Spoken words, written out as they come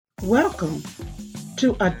Welcome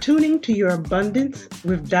to Attuning to Your Abundance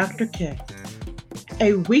with Dr. K,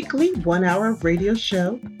 a weekly 1 hour radio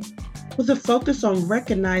show with a focus on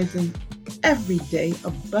recognizing everyday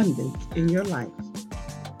abundance in your life.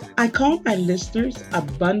 I call my listeners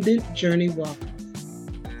Abundant Journey Walkers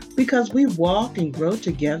because we walk and grow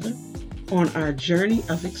together on our journey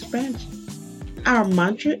of expansion. Our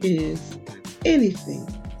mantra is anything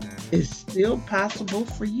is still possible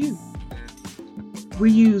for you. We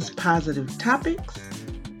use positive topics,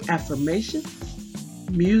 affirmations,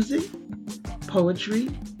 music, poetry,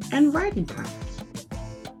 and writing prompts.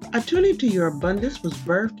 Attuning to Your Abundance was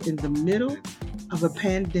birthed in the middle of a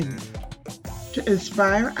pandemic to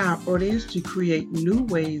inspire our audience to create new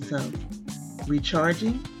ways of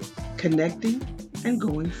recharging, connecting, and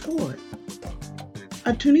going forward.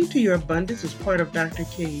 Attuning to Your Abundance is part of Dr.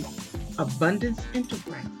 K's Abundance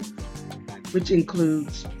Enterprise, which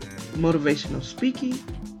includes motivational speaking,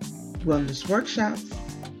 wellness workshops,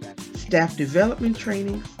 staff development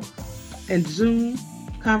trainings, and Zoom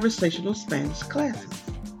conversational Spanish classes.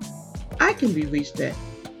 I can be reached at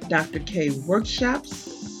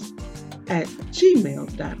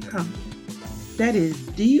drkworkshops@gmail.com. That is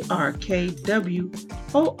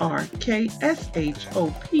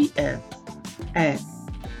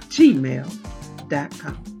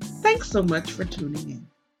drkworkshops@gmail.com. Thanks so much for tuning in.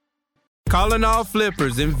 Calling all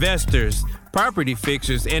flippers, investors, property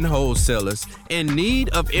fixers, and wholesalers in need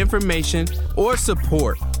of information or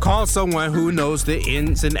support. Call someone who knows the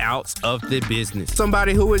ins and outs of the business.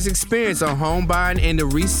 Somebody who is experienced on home buying and the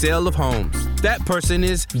resale of homes. That person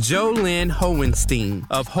is Jolynn Hohenstein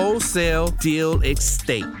of Wholesale Deal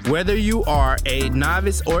Estate. Whether you are a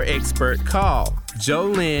novice or expert, call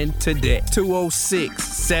Jolynn today,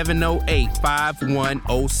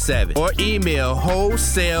 206-708-5107, or email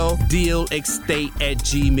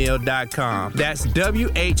wholesaledealestate@gmail.com. That's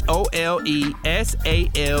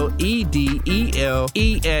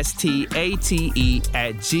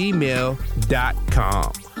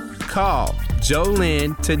WHOLESALEDELESTATE@gmail.com. Call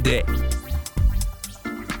Jolynn today.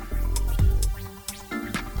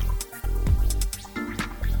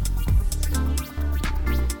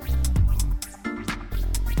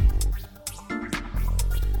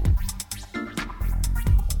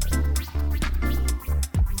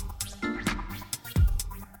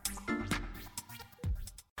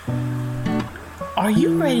 Are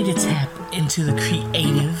you ready to tap into the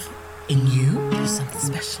creative in you? Do something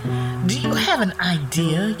special. Do you have an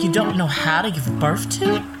idea you don't know how to give birth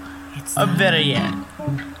to? Or better yet,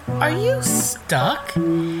 are you stuck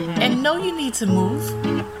and know you need to move,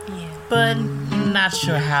 but not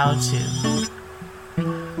sure how to?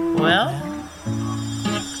 Well,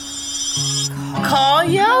 call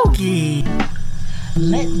Yogi.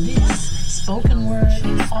 Let this spoken word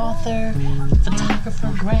author,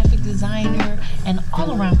 photographer, graphic designer, and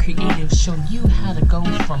all-around creative show you how to go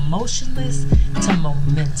from motionless to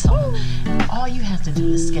momentum. All you have to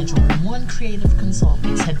do is schedule one creative consult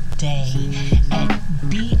today at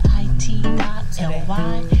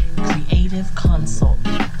bit.ly creative consult.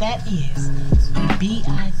 That is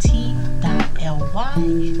bit.ly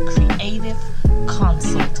creative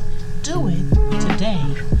consult. Do it today.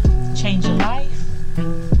 Change your life.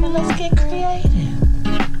 And let's get creative.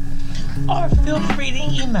 Or feel free to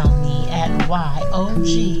email me at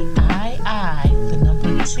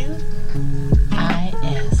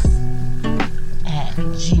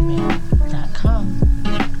YOGII2IS@gmail.com.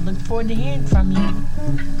 Look forward to hearing from you.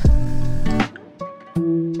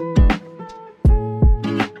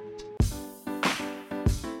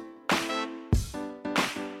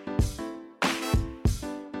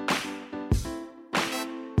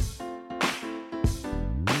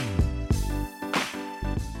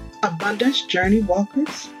 Abundance Journey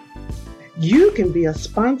Walkers, you can be a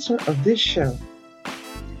sponsor of this show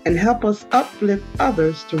and help us uplift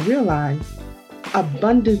others to realize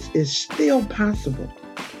abundance is still possible,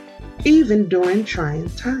 even during trying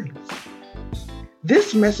times.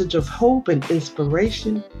 This message of hope and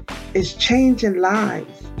inspiration is changing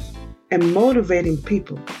lives and motivating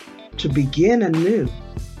people to begin anew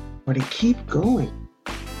or to keep going.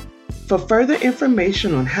 For further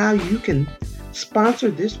information on how you can sponsor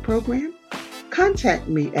this program, contact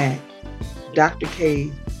me at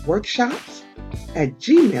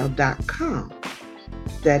drkworkshops@gmail.com.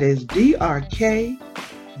 That is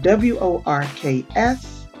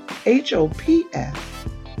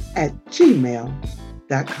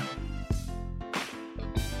drkworkshops@gmail.com.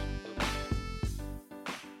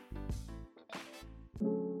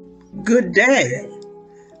 Good day,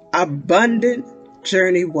 Abundant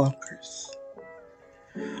Journey Walkers.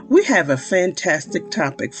 We have a fantastic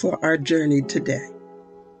topic for our journey today.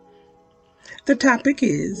 The topic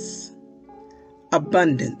is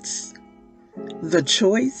abundance, the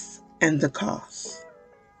choice and the cost.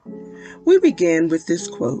 We begin with this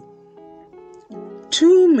quote.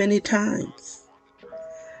 Too many times,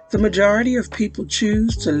 the majority of people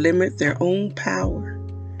choose to limit their own power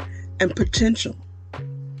and potential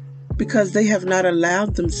because they have not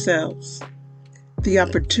allowed themselves the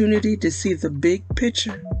opportunity to see the big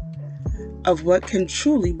picture of what can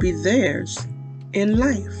truly be theirs in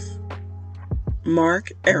life.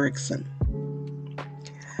 Mark Erickson.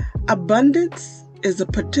 Abundance is a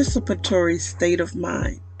participatory state of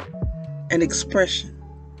mind and expression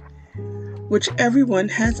which everyone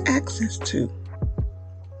has access to.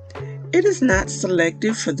 It is not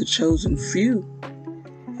selective for the chosen few.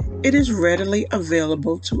 It is readily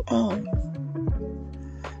available to all.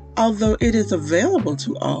 Although it is available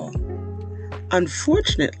to all,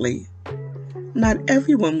 unfortunately, not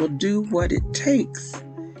everyone will do what it takes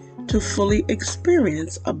to fully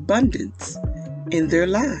experience abundance in their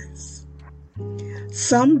lives.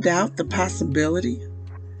 Some doubt the possibility.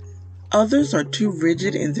 Others are too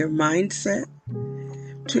rigid in their mindset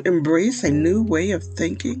to embrace a new way of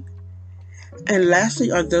thinking. And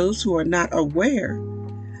lastly are those who are not aware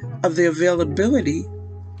of the availability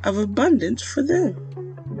of abundance for them.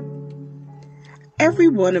 Every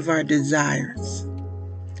one of our desires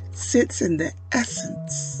sits in the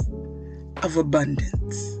essence of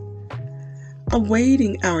abundance,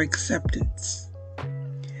 awaiting our acceptance,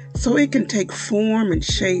 so it can take form and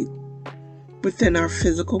shape within our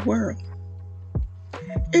physical world.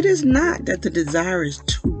 It is not that the desire is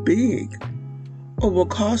too big or will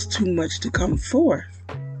cost too much to come forth.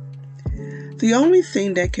 The only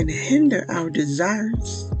thing that can hinder our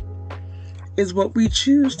desires is what we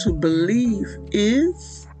choose to believe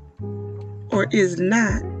is or is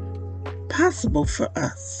not possible for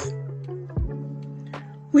us.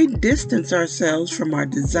 We distance ourselves from our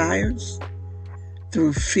desires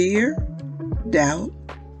through fear, doubt,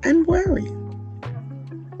 and worry.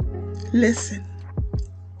 Listen,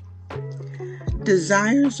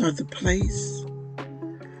 desires are the place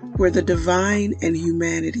where the divine and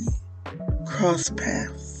humanity cross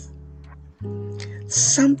paths.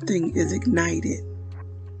 Something is ignited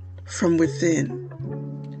from within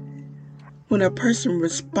when a person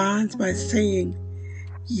responds by saying,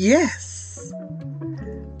 "Yes,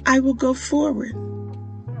 I will go forward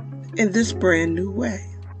in this brand new way."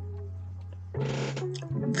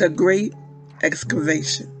 The great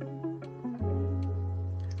excavation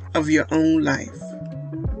of your own life.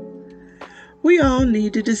 We all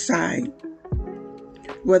need to decide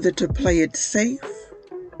whether to play it safe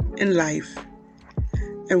in life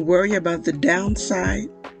and worry about the downside,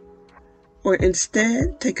 or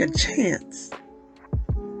instead take a chance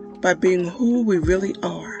by being who we really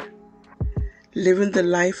are, living the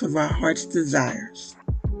life of our heart's desires.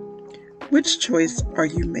 Which choice are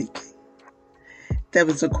you making? That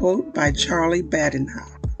was a quote by Charlie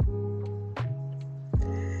Badenhop.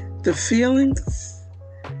 The feelings,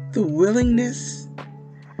 the willingness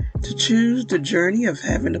to choose the journey of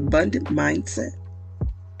having an abundant mindset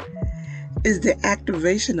is the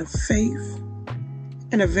activation of faith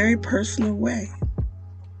in a very personal way.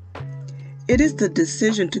 It is the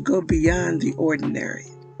decision to go beyond the ordinary,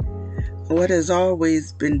 what has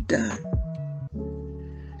always been done.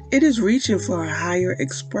 It is reaching for a higher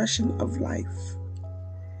expression of life.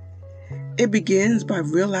 It begins by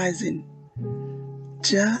realizing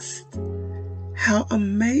just how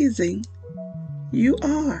amazing you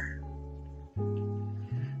are.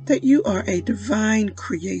 That you are a divine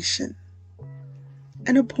creation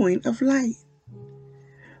and a point of light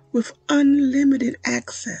with unlimited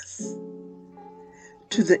access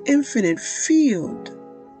to the infinite field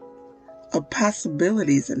of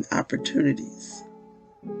possibilities and opportunities.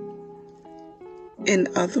 In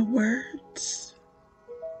other words,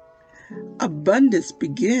 abundance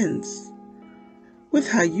begins with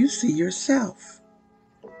how you see yourself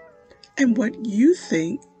and what you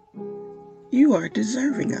think you are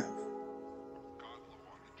deserving of.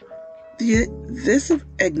 This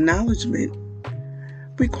acknowledgement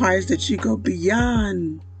requires that you go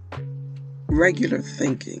beyond regular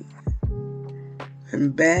thinking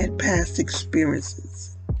and bad past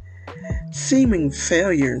experiences, seeming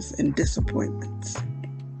failures and disappointments.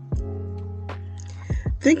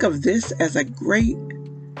 Think of this as a great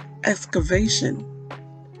excavation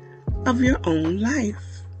of your own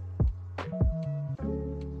life.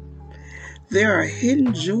 There are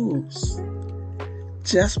hidden jewels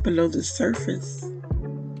just below the surface,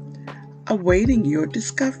 awaiting your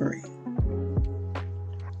discovery.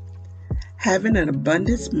 Having an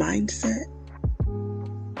abundance mindset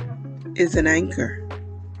is an anchor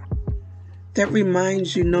that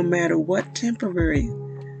reminds you no matter what temporary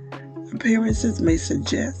appearances may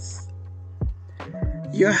suggest,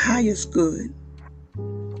 your highest good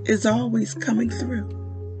is always coming through.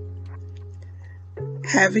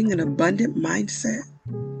 Having an abundant mindset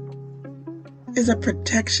is a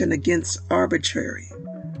protection against arbitrary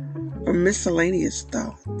or miscellaneous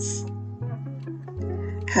thoughts.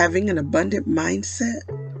 Having an abundant mindset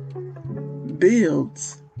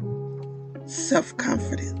builds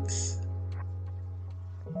self-confidence.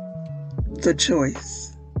 The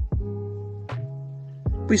choice.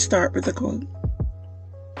 We start with a quote.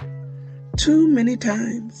 Too many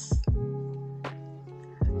times,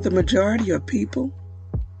 the majority of people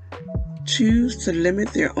choose to limit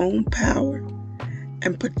their own power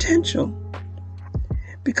and potential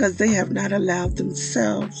because they have not allowed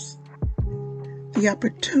themselves the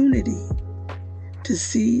opportunity to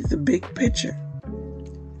see the big picture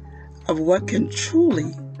of what can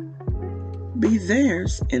truly be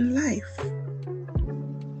theirs in life.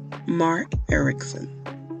 Mark Erickson.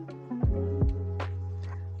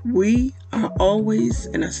 We are always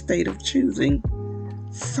in a state of choosing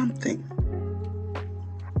something.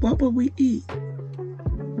 What will we eat?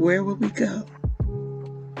 Where will we go?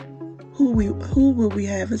 Who will we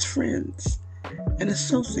have as friends and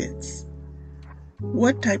associates?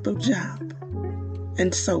 What type of job?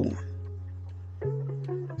 And so on.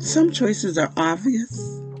 Some choices are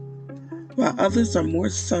obvious, while others are more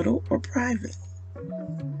subtle or private.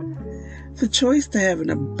 The choice to have an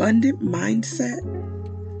abundant mindset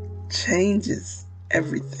changes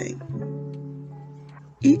everything.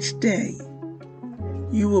 Each day,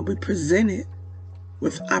 you will be presented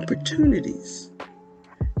with opportunities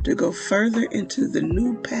to go further into the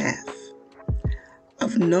new path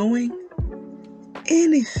of knowing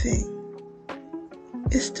anything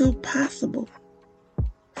is still possible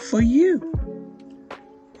for you,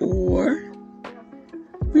 or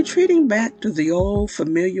retreating back to the old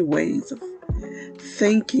familiar ways of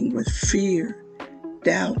thinking with fear,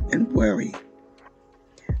 doubt, and worry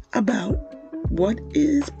about what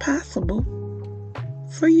is possible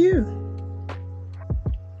for you.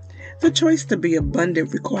 The choice to be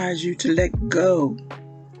abundant requires you to let go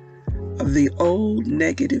of the old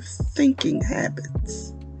negative thinking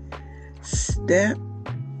habits, step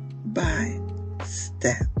by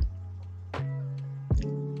step.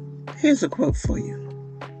 Here's a quote for you.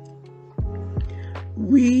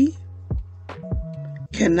 We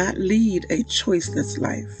cannot lead a choiceless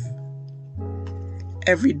life.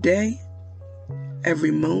 Every day, every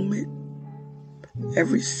moment,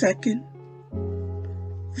 every second,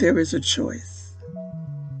 there is a choice.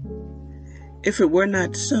 If it were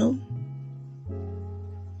not so,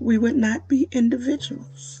 we would not be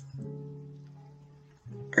individuals.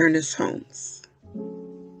 Ernest Holmes.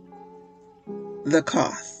 The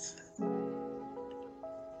cost.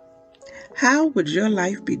 How would your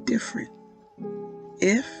life be different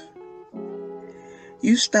if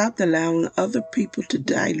you stopped allowing other people to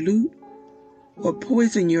dilute or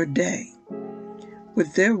poison your day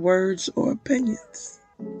with their words or opinions?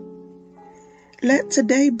 Let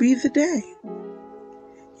today be the day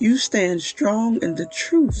you stand strong in the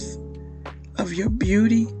truth of your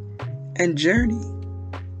beauty and journey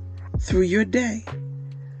through your day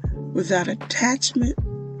without attachment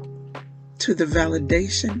to the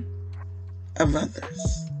validation of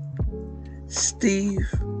others. Steve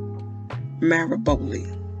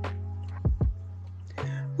Maraboli.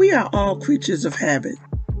 We are all creatures of habit.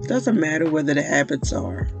 Doesn't matter whether the habits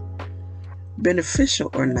are beneficial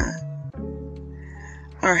or not.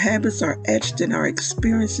 Our habits are etched in our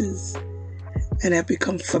experiences and have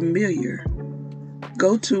become familiar,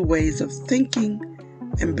 go-to ways of thinking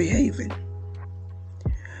and behaving.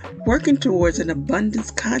 Working towards an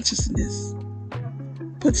abundance consciousness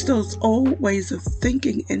puts those old ways of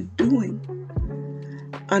thinking and doing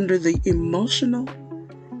under the emotional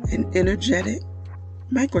and energetic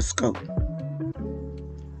microscope.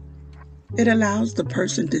 It allows the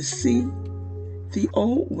person to see the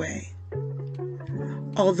old way,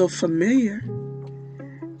 although familiar,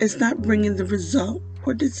 is not bringing the result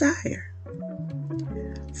or desire.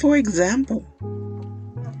 For example,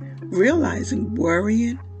 realizing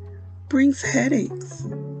worrying brings headaches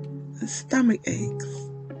and stomach aches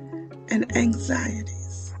and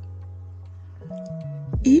anxieties.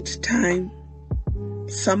 Each time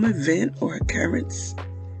some event or occurrence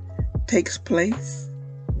takes place,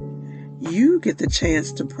 you get the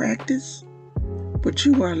chance to practice what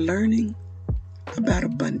you are learning about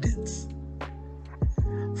abundance.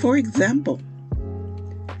 For example,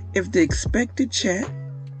 if the expected check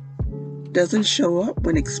doesn't show up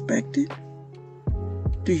when expected,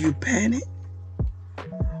 do you panic?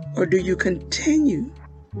 Or do you continue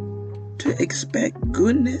to expect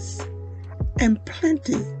goodness and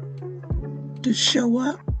plenty to show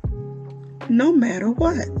up no matter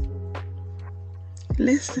what?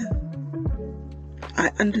 Listen,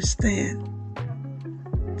 I understand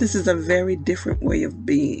this is a very different way of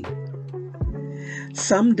being.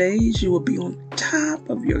 Some days you will be on top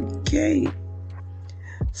of your game,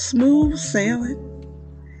 smooth sailing,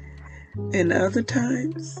 and other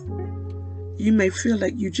times you may feel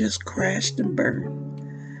like you just crashed and burned,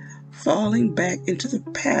 falling back into the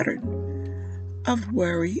pattern of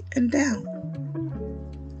worry and doubt.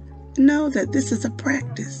 Know that this is a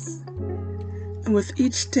practice, and with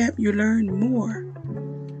each step you learn more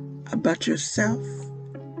about yourself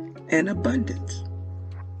and abundance.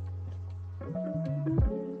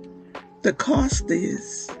 The cost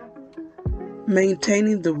is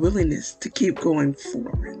maintaining the willingness to keep going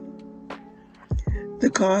forward. The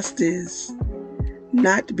cost is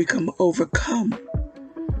not to become overcome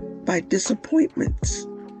by disappointments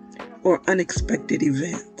or unexpected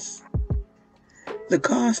events. The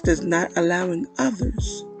cost is not allowing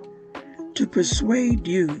others to persuade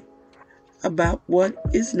you about what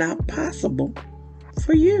is not possible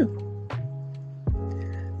for you.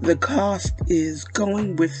 The cost is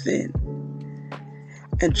going within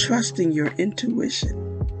and trusting your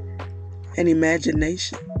intuition and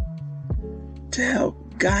imagination to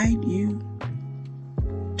help guide you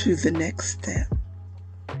to the next step.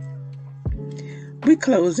 We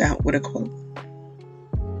close out with a quote.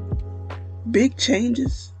 Big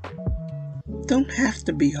changes don't have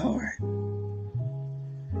to be hard,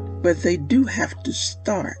 but they do have to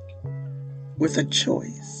start with a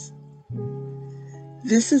choice.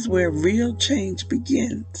 This is where real change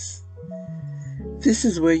begins. This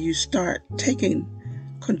is where you start taking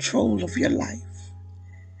control of your life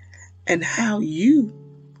and how you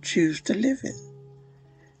choose to live it.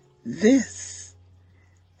 This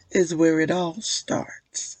is where it all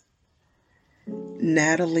starts.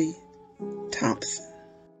 Natalie Thompson.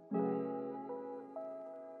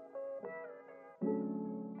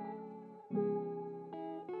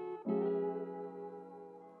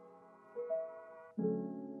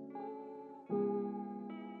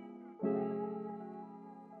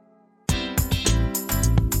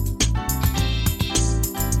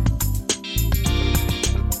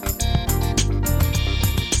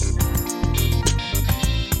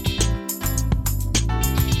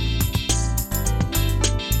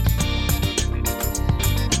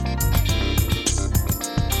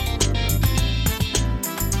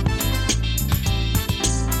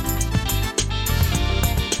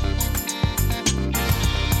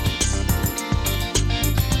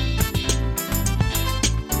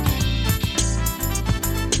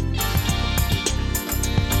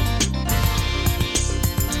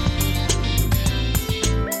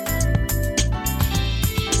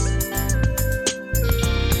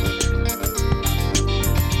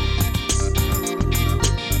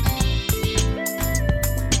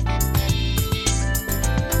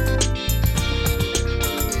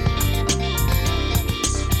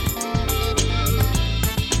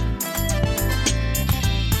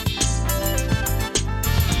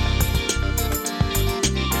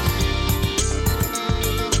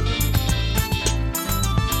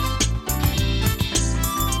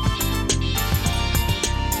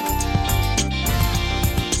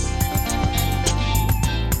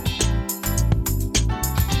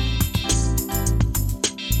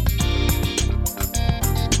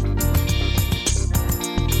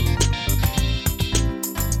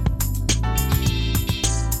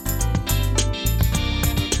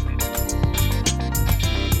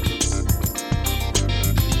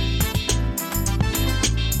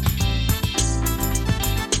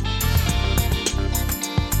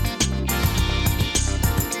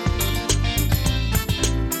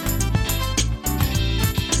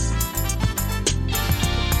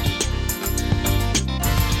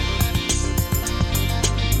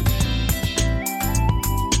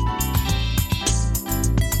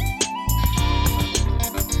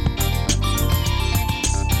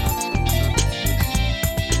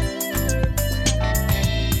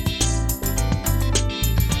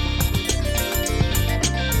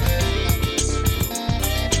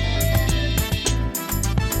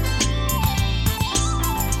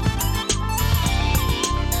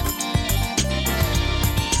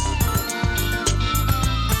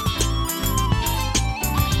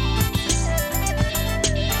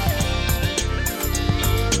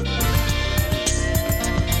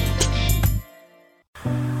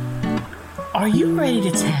 Are you ready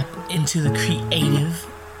to tap into the creative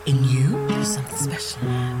in you? There's something special.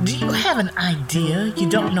 Do you have an idea you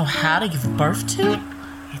don't know how to give birth to?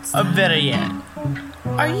 Or better yet,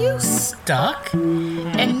 are you stuck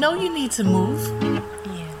and know you need to move,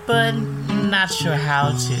 but not sure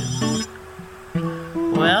how to?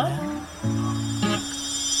 Well,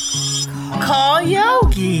 call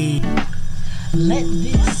Yogi. Let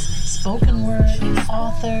this spoken word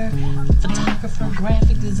author, photographer,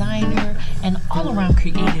 graphic designer, and all around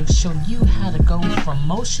creative show you how to go from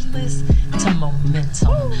motionless to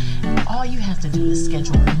momentum. All you have to do is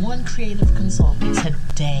schedule one creative consult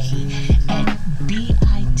today at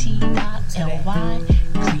bit.ly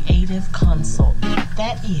creative consult.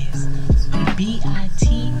 That is bit.ly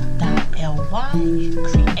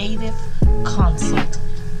creative consult.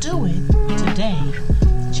 Do it today.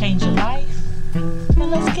 Change your life. Now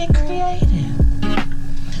let's get creative.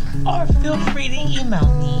 Or feel free to email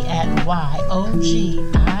me at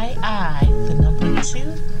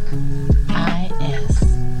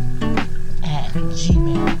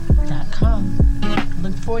yogii2is@gmail.com.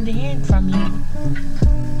 Look forward to hearing from you.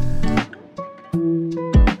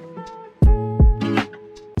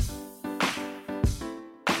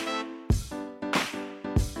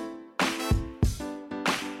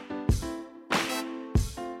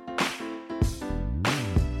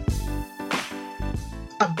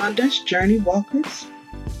 Abundance Journey Walkers,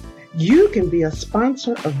 you can be a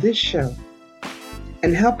sponsor of this show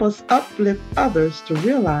and help us uplift others to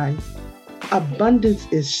realize abundance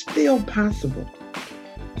is still possible,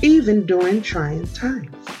 even during trying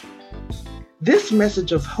times. This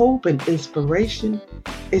message of hope and inspiration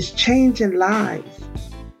is changing lives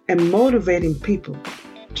and motivating people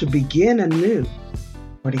to begin anew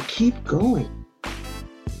or to keep going.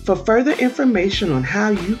 For further information on how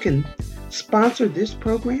you can sponsor this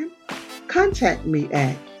program, contact me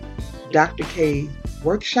at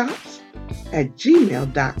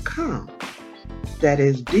drkworkshops@gmail.com. That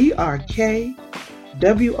is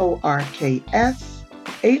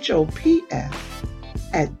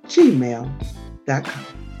drkworkshops@gmail.com.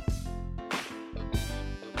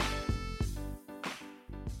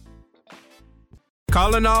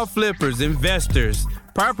 Calling all flippers, investors,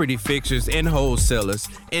 property fixers, and wholesalers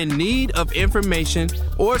in need of information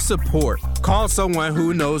or support. Call someone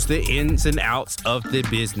who knows the ins and outs of the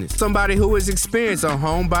business. Somebody who is experienced on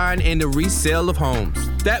home buying and the resale of homes.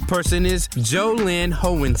 That person is Jolynn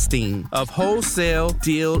Hohenstein of Wholesale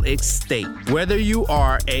Deal Estate. Whether you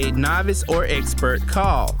are a novice or expert,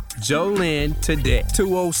 call Jolynn today,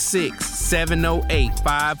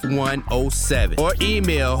 206-708-5107, or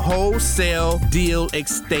email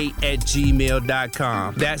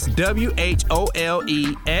wholesaledealestate@gmail.com. That's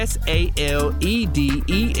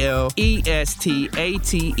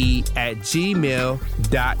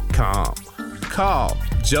WHOLESALEDELESTATE@gmail.com. Call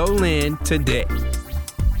Jolynn today.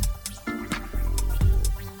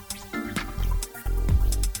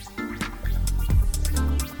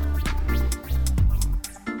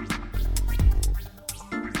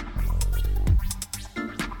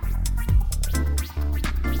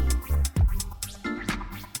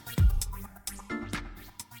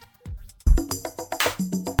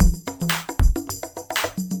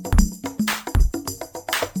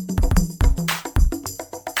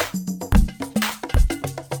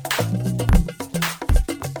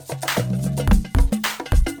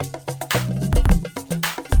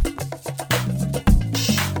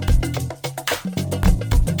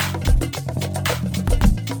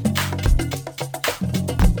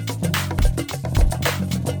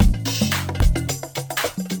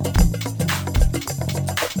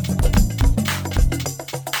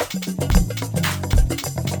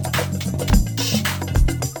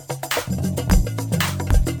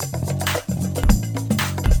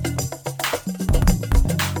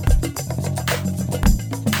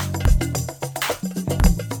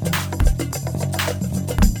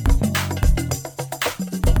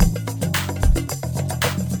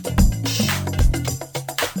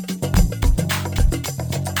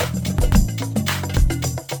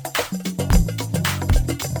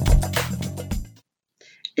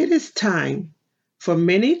 It is time for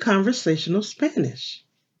mini conversational Spanish.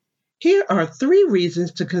 Here are 3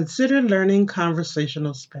 reasons to consider learning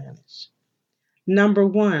conversational Spanish. Number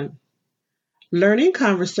 1, learning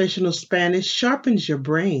conversational Spanish sharpens your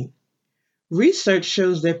brain. Research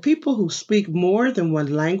shows that people who speak more than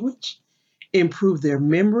one language improve their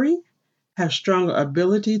memory, have stronger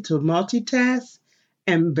ability to multitask,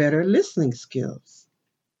 and better listening skills.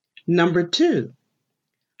 Number 2,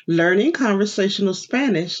 learning conversational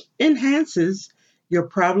Spanish enhances your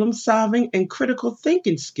problem-solving and critical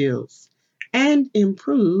thinking skills and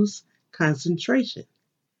improves concentration.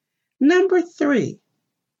 Number 3,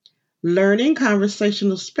 learning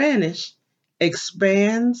conversational Spanish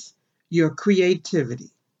expands your creativity.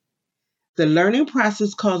 The learning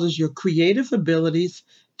process causes your creative abilities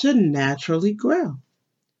to naturally grow.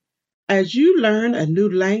 As you learn a new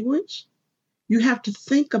language, you have to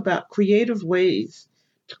think about creative ways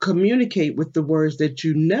to communicate with the words that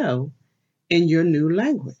you know in your new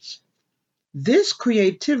language. This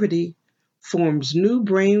creativity forms new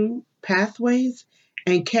brain pathways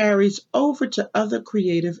and carries over to other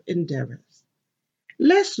creative endeavors.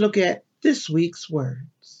 Let's look at this week's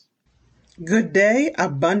words. Good day,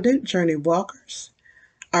 abundant journey walkers.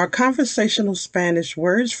 Our conversational Spanish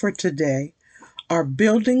words for today are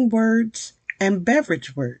building words and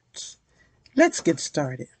beverage words. Let's get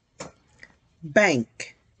started.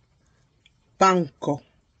 Bank, banco.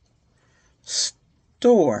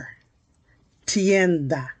 Store,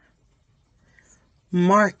 tienda.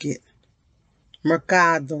 Market,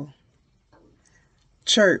 mercado.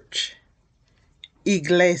 Church,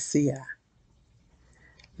 iglesia.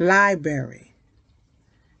 Library,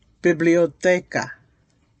 biblioteca.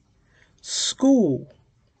 School,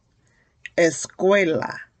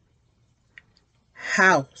 escuela.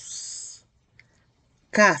 House,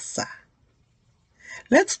 casa.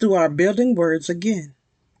 Let's do our building words again.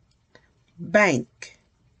 Bank,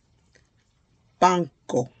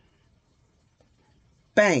 banco.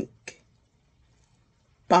 Bank,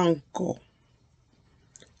 banco.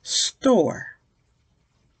 Store,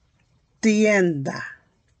 tienda.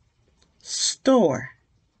 Store,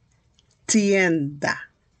 tienda.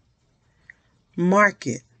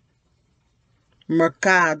 Market,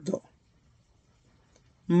 mercado.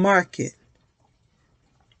 Market,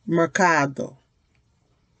 mercado.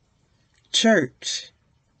 Church,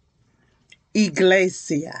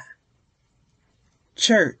 iglesia.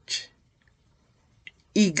 Church,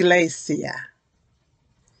 iglesia.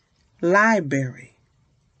 Library,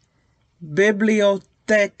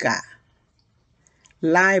 biblioteca.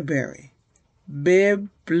 Library,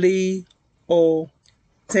 biblioteca.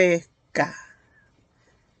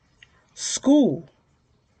 School,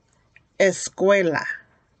 escuela.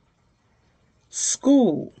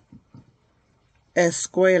 School,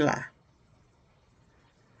 escuela.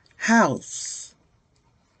 House,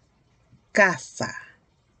 casa.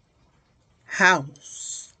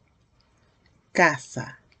 House,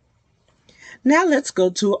 casa. Now let's go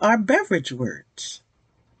to our beverage words.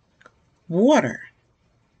 Water,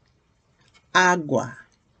 agua.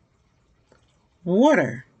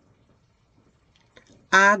 Water,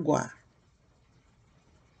 agua.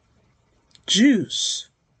 Juice,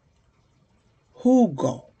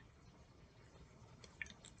 jugo.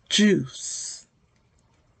 Juice,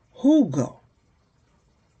 jugo.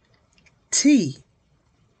 Tea,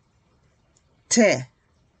 té.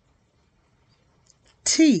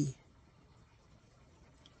 Tea,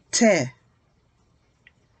 té.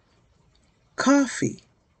 Coffee,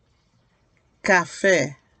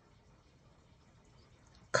 café.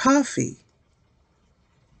 Coffee,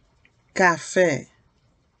 café.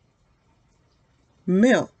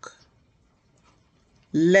 Milk,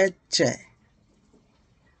 leche.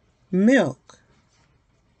 Milk,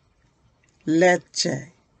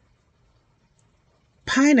 leche.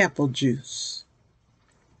 Pineapple juice,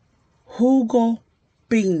 jugo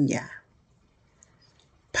piña.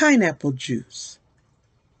 Pineapple juice,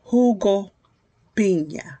 jugo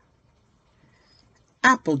piña.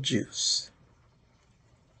 Apple juice,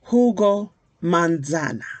 jugo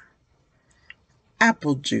manzana.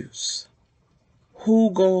 Apple juice,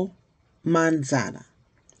 jugo manzana.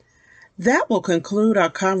 That will conclude our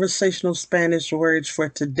conversational Spanish words for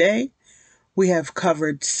today. We have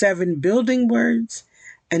covered 7 building words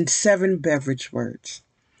and 7 beverage words.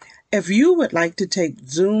 If you would like to take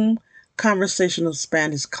Zoom conversational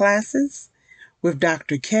Spanish classes with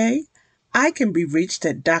Dr. K, I can be reached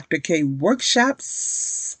at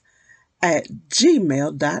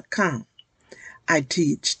drkworkshops@gmail.com. I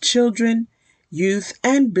teach children, youth,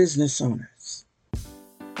 and business owners.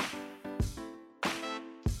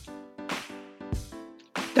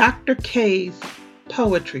 Dr. K's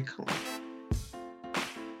Poetry Corner.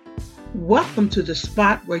 Welcome to the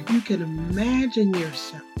spot where you can imagine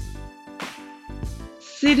yourself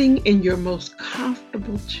sitting in your most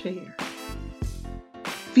comfortable chair,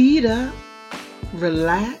 feet up,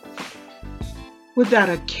 relaxed, without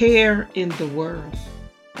a care in the world,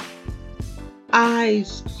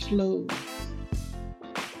 eyes closed,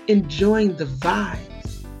 enjoying the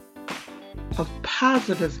vibes of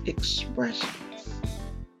positive expressions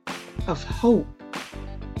of hope,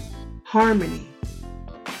 harmony,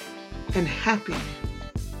 and happiness.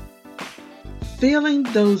 Feeling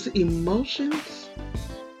those emotions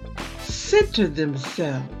center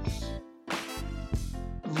themselves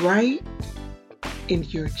right in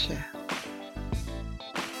your chest.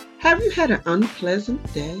 Have you had an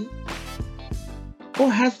unpleasant day? Or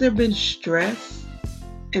has there been stress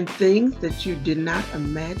and things that you did not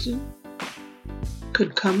imagine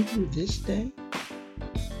could come through this day?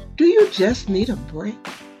 Do you just need a break?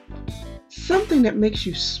 Something that makes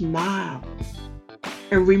you smile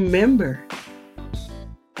and remember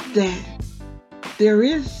that there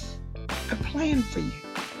is a plan for you.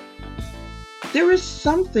 There is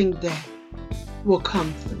something that will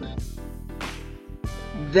come through.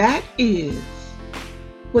 That is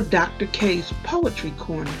what Dr. K's Poetry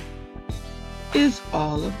Corner is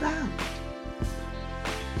all about.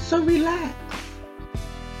 So relax,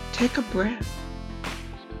 take a breath,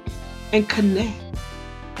 and connect.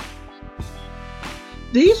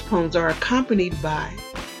 These poems are accompanied by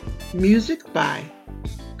music by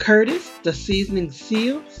Curtis the Seasoning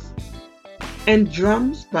Seals and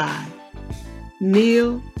drums by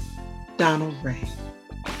Neil Donald Ray.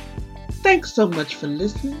 Thanks so much for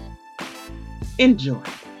listening. Enjoy.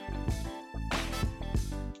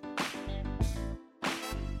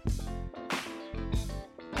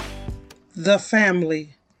 The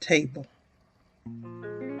Family Table.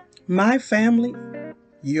 My family,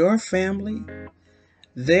 your family,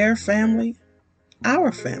 their family,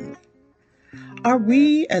 our family. Are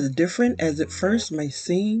we as different as it first may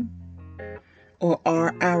seem? Or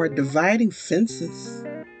are our dividing fences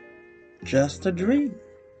just a dream?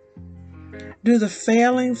 Do the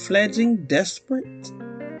failing, fledgling, desperate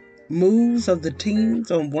moves of the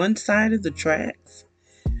teens on one side of the tracks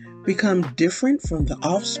become different from the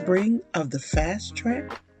offspring of the fast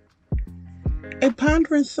track? A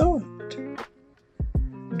pondering thought.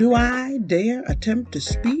 Do I dare attempt to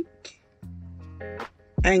speak?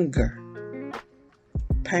 Anger,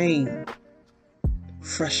 pain,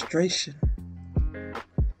 frustration,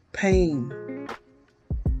 pain,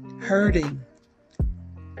 hurting,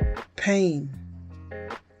 pain,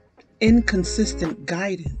 inconsistent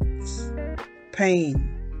guidance,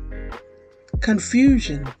 pain,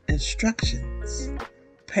 confusion, instructions,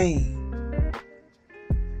 pain,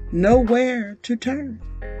 nowhere to turn,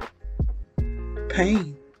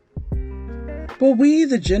 pain. Will we,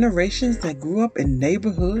 the generations that grew up in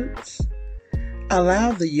neighborhoods,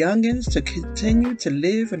 allow the youngins to continue to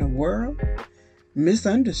live in a world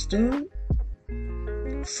misunderstood?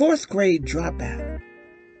 Fourth grade dropout.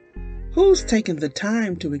 Who's taken the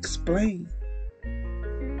time to explain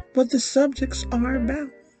what the subjects are about?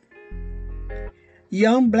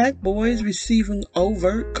 Young black boys receiving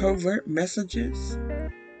overt, covert messages.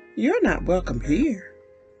 You're not welcome here.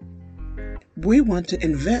 We want to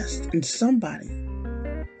invest in somebody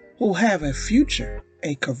who'll have a future,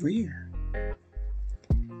 a career.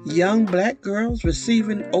 Young black girls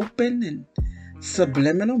receiving open and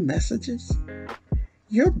subliminal messages.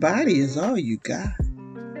 Your body is all you got.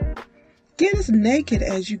 Get as naked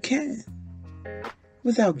as you can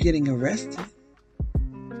without getting arrested.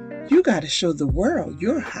 You got to show the world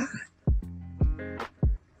you're hot.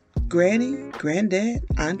 Granny, granddad,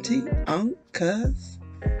 auntie, uncle, cuz,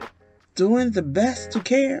 doing the best to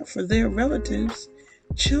care for their relatives'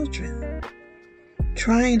 children,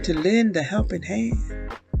 trying to lend a helping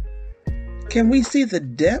hand. Can we see the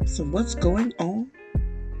depths of what's going on?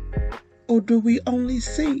 Or do we only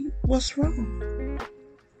see what's wrong?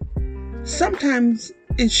 Sometimes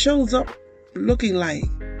it shows up looking like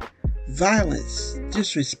violence,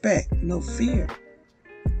 disrespect, no fear.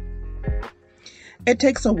 It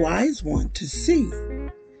takes a wise one to see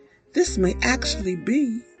this may actually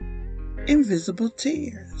be invisible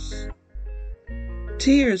tears.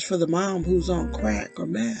 Tears for the mom who's on crack or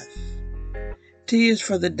meth. Tears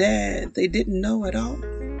for the dad they didn't know at all,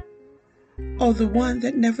 or the one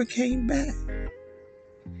that never came back.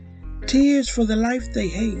 Tears for the life they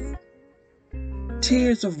hate.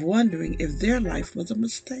 Tears of wondering if their life was a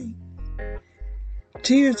mistake.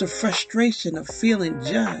 Tears of frustration of feeling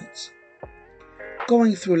judged.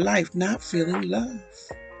 Going through life not feeling love.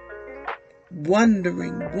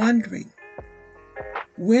 Wondering,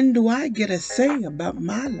 when do I get a say about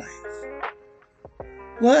my life?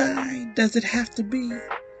 Why does it have to be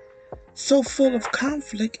so full of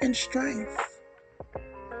conflict and strife?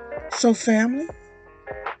 So family,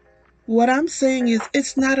 what I'm saying is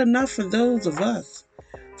it's not enough for those of us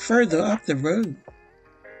further up the road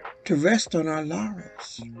to rest on our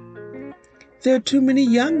laurels. There are too many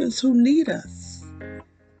youngins who need us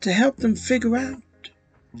to help them figure out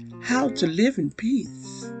how to live in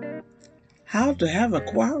peace, how to have a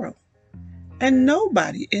quarrel, and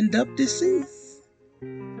nobody end up deceased.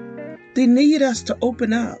 They need us to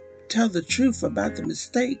open up, tell the truth about the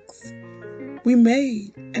mistakes we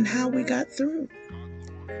made and how we got through.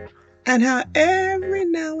 And how every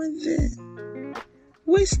now and then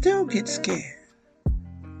we still get scared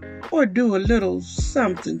or do a little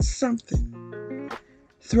something,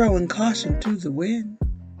 throwing caution to the wind.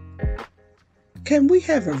 Can we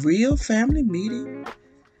have a real family meeting?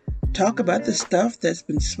 Talk about the stuff that's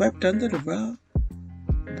been swept under the rug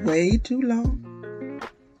way too long?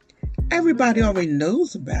 Everybody already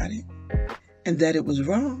knows about it and that it was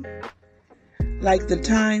wrong. Like the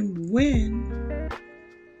time when,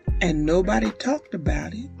 and nobody talked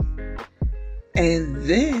about it. And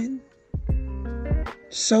then,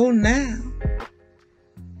 so now,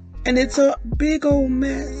 and it's a big old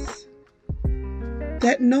mess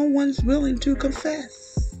that no one's willing to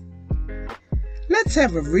confess. Let's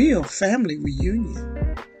have a real family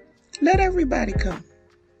reunion. Let everybody come.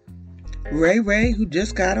 Ray, who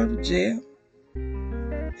just got out of jail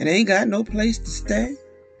and ain't got no place to stay.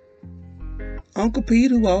 Uncle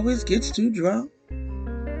Pete, who always gets too drunk.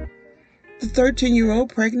 The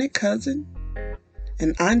 13-year-old pregnant cousin.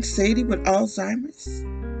 And Aunt Sadie with Alzheimer's.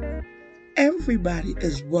 Everybody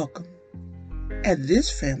is welcome at this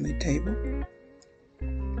family table.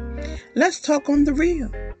 Let's talk on the real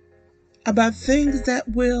about things that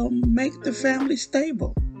will make the family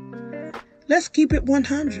stable. Let's keep it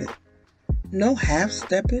 100. No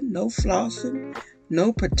half-stepping, no flossing,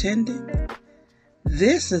 no pretending.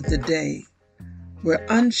 This is the day where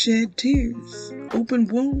unshed tears, open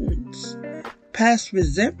wounds, past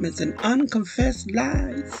resentments, and unconfessed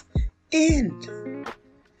lies end.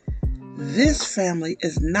 This family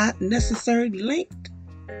is not necessarily linked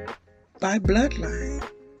by bloodline,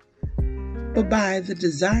 but by the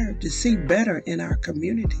desire to see better in our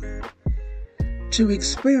community, to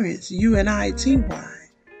experience unity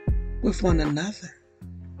with one another,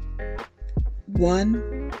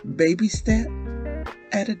 one baby step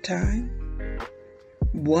at a time,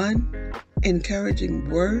 one encouraging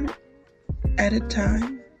word at a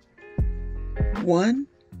time, one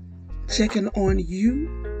checking on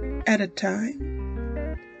you at a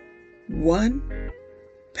time, one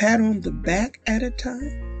pat on the back at a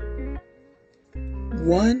time,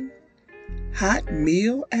 one hot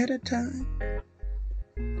meal at a time,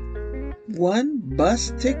 one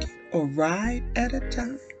bus ticket or ride at a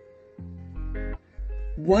time,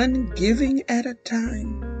 one giving at a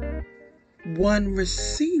time, one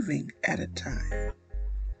receiving at a time,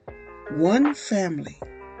 one family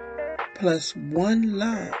plus one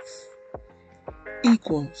love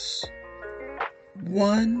equals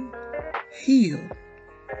one healed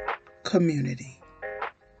community.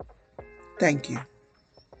 Thank you.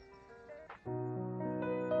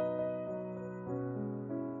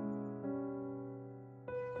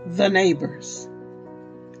 The neighbors.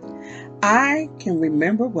 I can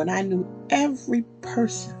remember when I knew every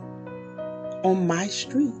person on my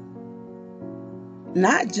street.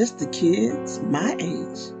 Not just the kids my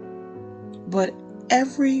age, but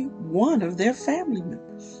every one of their family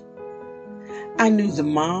members. I knew the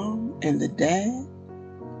mom and the dad,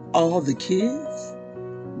 all the kids,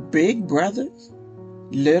 big brothers,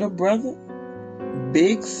 little brother,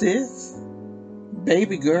 big sis,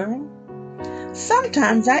 baby girl.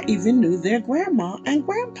 Sometimes I even knew their grandma and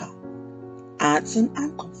grandpa, aunts and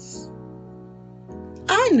uncles.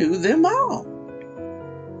 I knew them all.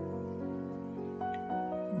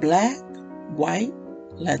 Black, white,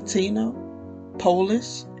 Latino,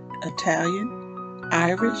 Polish, Italian,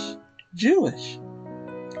 Irish, Jewish.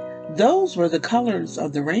 Those were the colors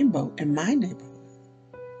of the rainbow in my neighborhood.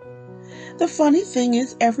 The funny thing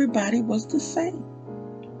is, everybody was the same.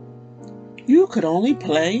 You could only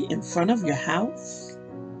play in front of your house,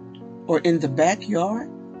 or in the backyard,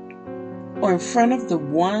 or in front of the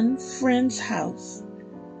one friend's house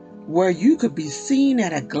where you could be seen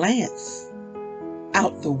at a glance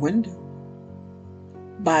out the window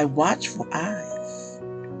by watchful eyes.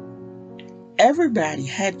 Everybody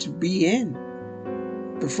had to be in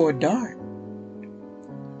before dark.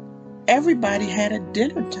 Everybody had a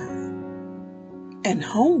dinner time and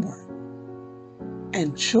homework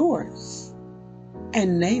and chores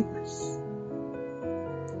and neighbors.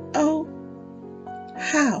 Oh,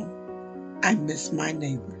 how I miss my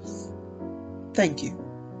neighbors. Thank you.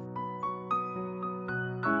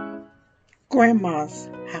 Grandma's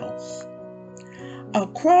house.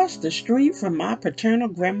 Across the street from my paternal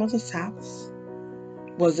grandmother's house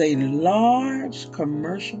was a large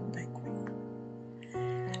commercial bakery.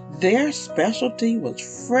 Their specialty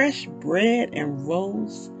was fresh bread and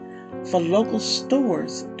rolls for local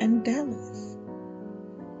stores and delis.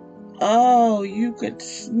 Oh, you could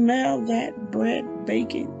smell that bread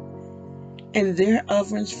baking in their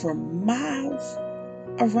ovens for miles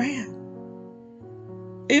around.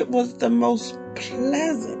 It was the most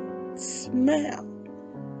pleasant smell.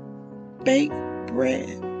 Baked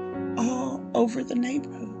bread all over the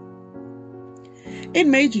neighborhood. It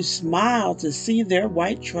made you smile to see their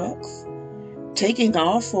white trucks taking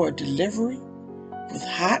off for a delivery with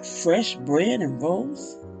hot, fresh bread and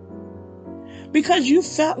rolls, because you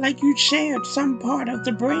felt like you shared some part of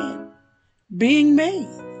the bread being made,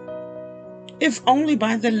 if only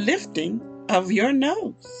by the lifting of your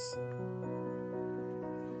nose,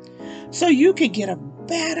 so you could get a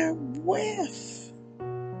better whiff.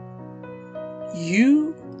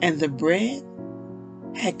 You and the bread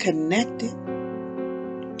had connected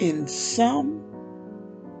in some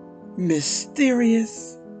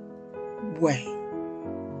mysterious way.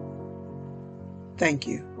 Thank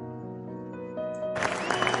you.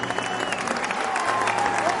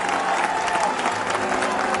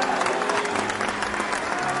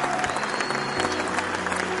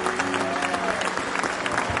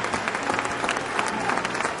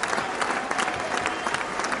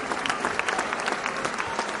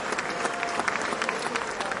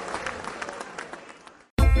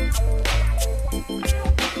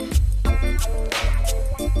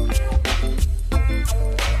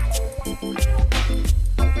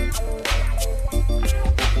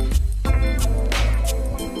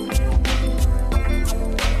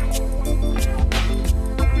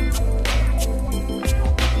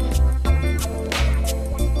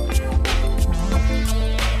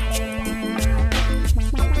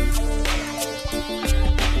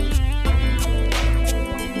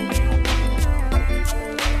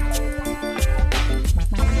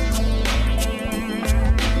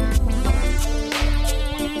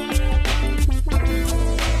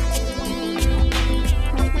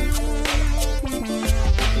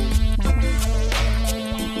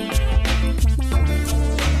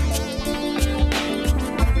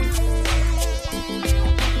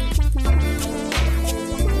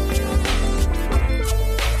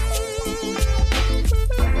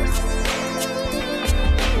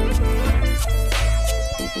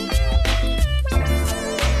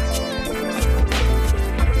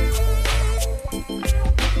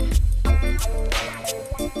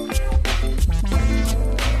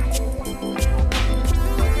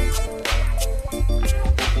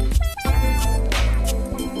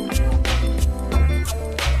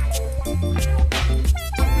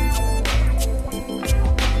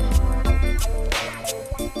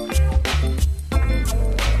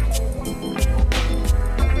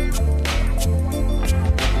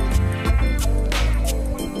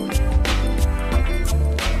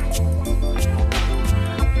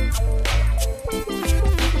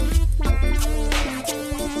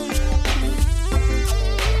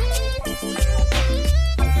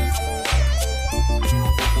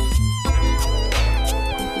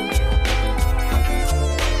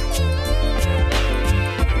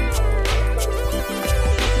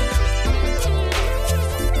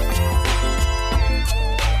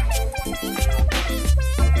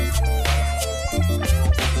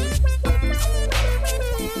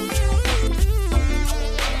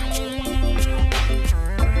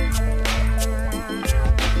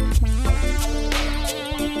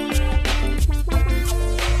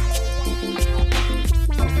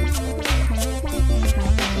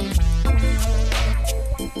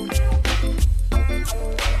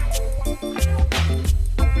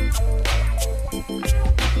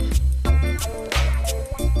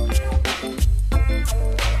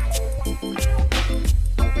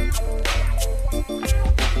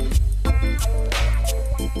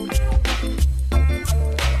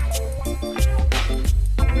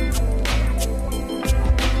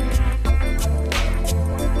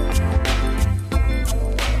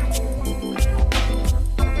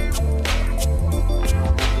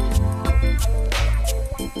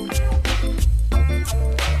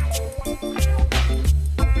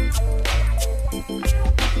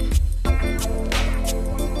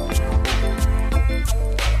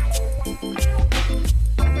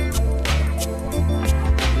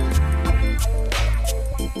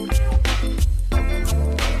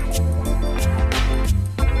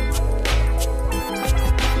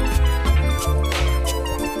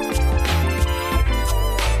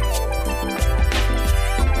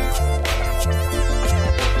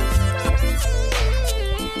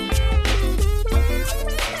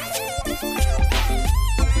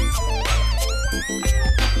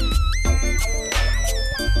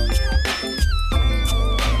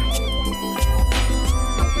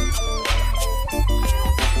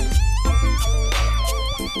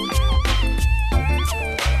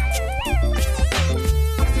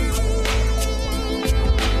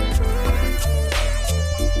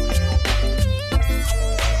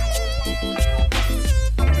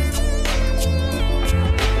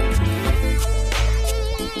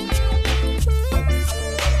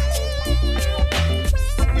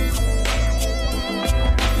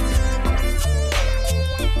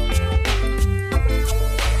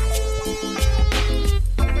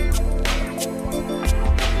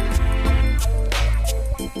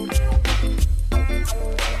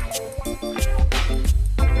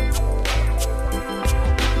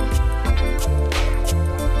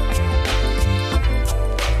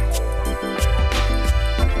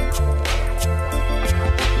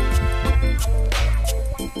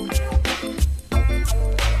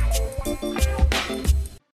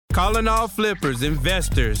 Calling all flippers,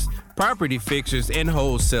 investors, property fixers, and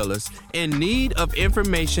wholesalers in need of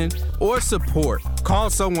information or support.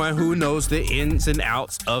 Call someone who knows the ins and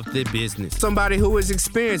outs of the business. Somebody who is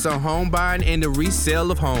experienced on home buying and the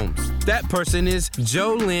resale of homes. That person is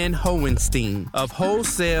Jolynn Hohenstein of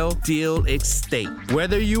Wholesale Deal Estate.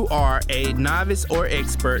 Whether you are a novice or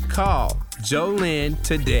expert, call Jolynn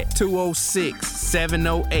today,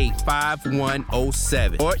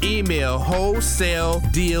 206-708-5107, or email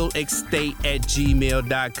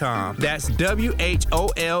wholesaledealestate@gmail.com. That's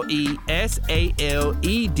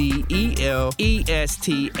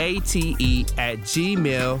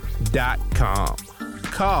WHOLESALEDELESTATE@gmail.com.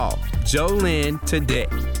 Call Jolynn today.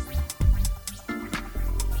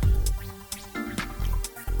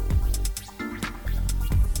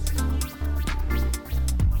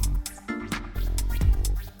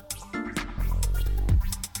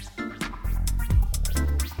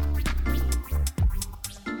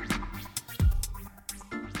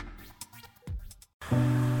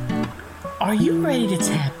 Are you ready to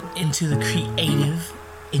tap into the creative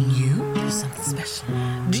in you? There's something special.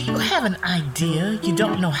 Do you have an idea you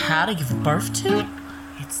don't know how to give birth to?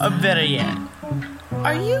 Or better yet,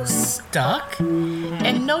 are you stuck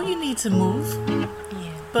and know you need to move,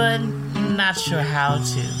 but not sure how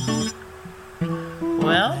to?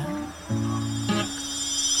 Well,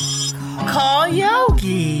 call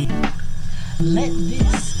Yogi. Let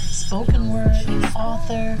this spoken word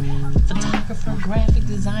author, photographer, graphic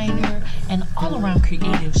designer, and all-around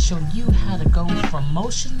creative show you how to go from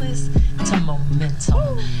motionless to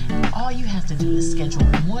momentum. All you have to do is schedule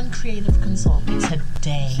one creative consult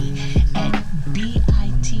today at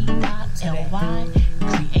bit.ly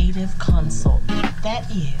creative consult. That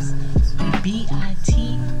is bit.ly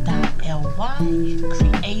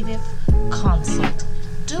creative consult.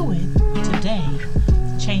 Do it today.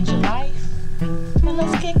 Change your life. And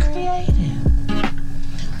let's get creative.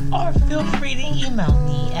 Or feel free to email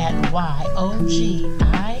me at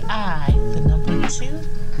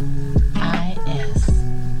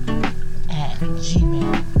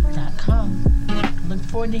YOGII2IS@gmail.com. Look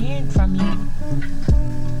forward to hearing from you.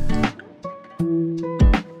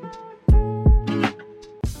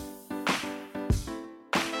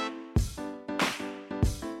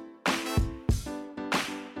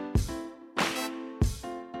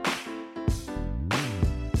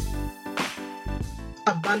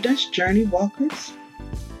 Abundance Journey Walkers,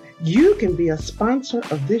 you can be a sponsor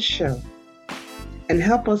of this show and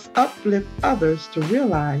help us uplift others to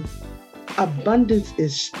realize abundance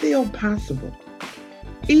is still possible,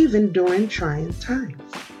 even during trying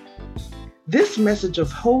times. This message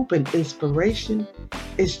of hope and inspiration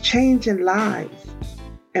is changing lives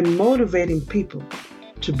and motivating people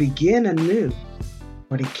to begin anew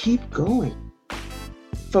or to keep going.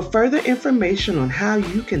 For further information on how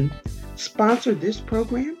you can sponsor this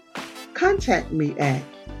program, contact me at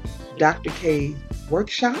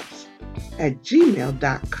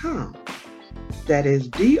drkworkshops@gmail.com. That is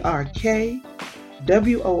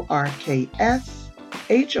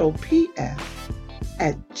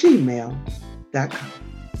drkworkshops@gmail.com.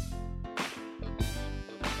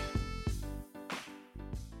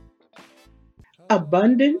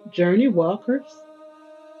 Abundant Journey Walkers,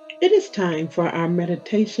 it is time for our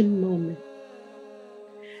meditation moment.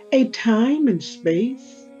 A time and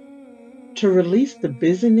space to release the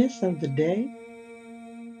busyness of the day,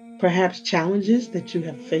 perhaps challenges that you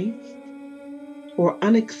have faced, or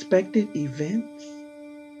unexpected events.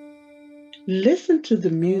 Listen to the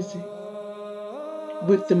music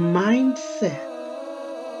with the mindset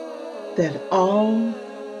that all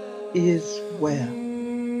is well,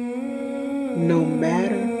 no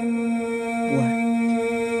matter what.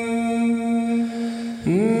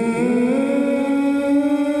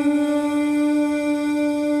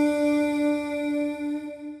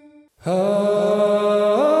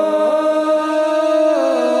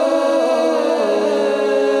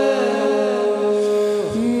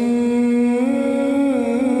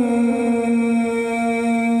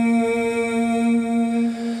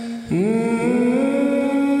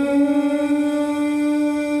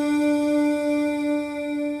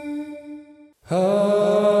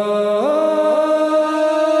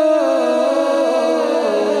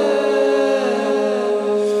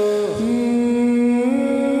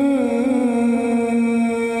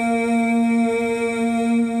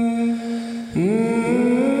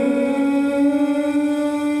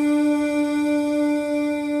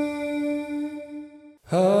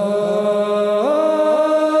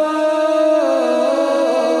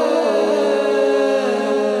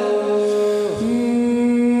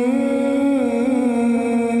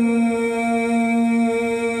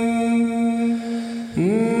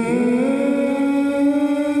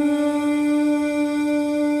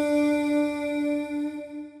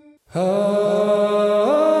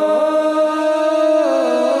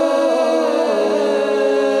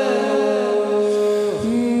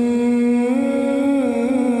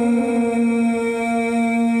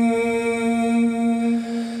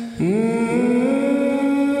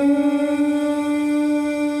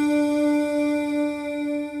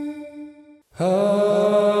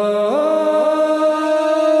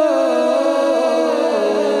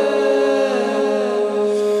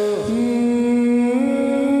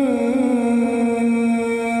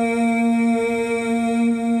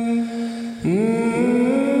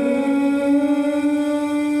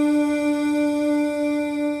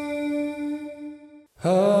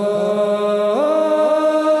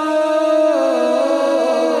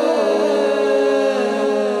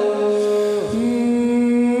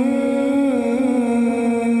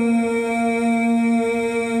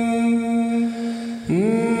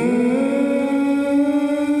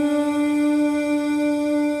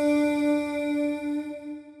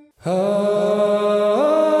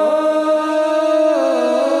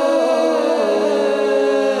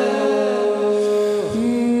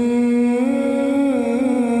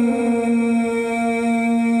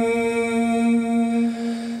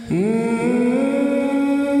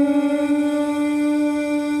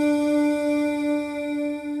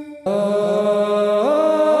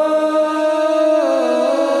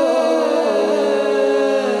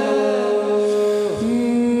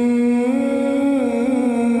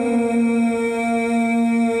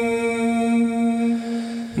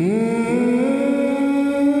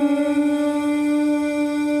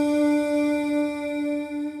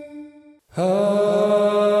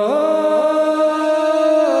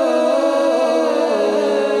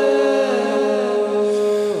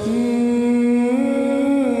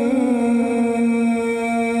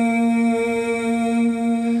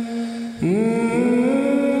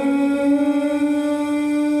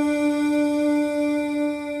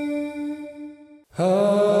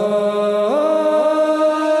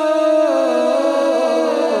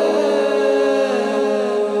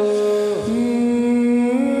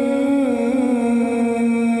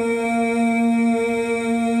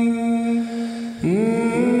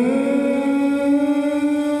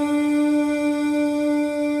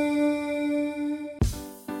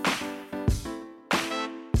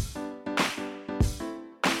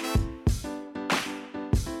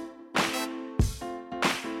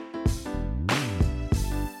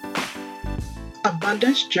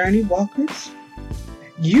 Abundance Journey Walkers,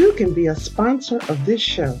 you can be a sponsor of this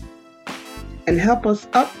show and help us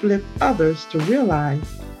uplift others to realize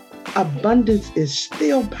abundance is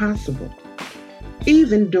still possible,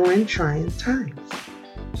 even during trying times.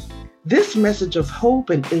 This message of hope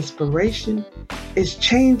and inspiration is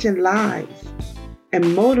changing lives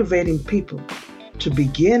and motivating people to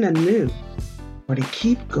begin anew or to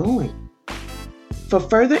keep going. For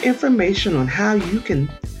further information on how you can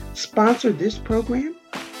sponsor this program,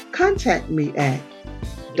 contact me at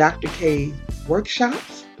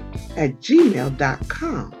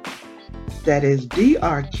drkworkshops@gmail.com. That is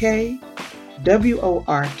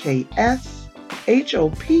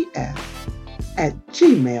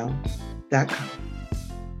drkworkshops@gmail.com.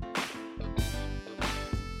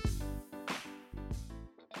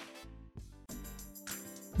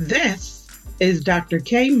 This is Dr.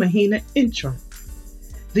 K. Mahina Intro,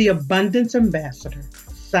 the Abundance Ambassador,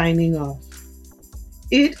 signing off.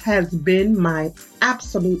 It has been my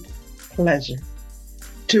absolute pleasure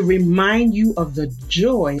to remind you of the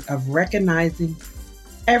joy of recognizing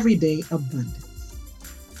everyday abundance.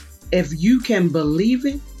 If you can believe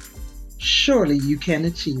it, surely you can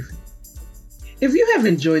achieve it. If you have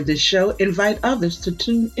enjoyed this show, invite others to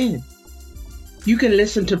tune in. You can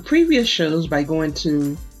listen to previous shows by going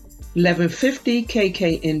to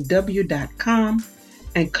 1150kknw.com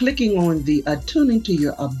and clicking on the Attuning to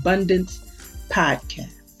Your Abundance podcast.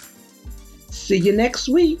 See you next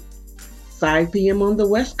week, 5 p.m. on the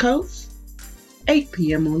West Coast, 8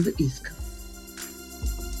 p.m. on the East Coast.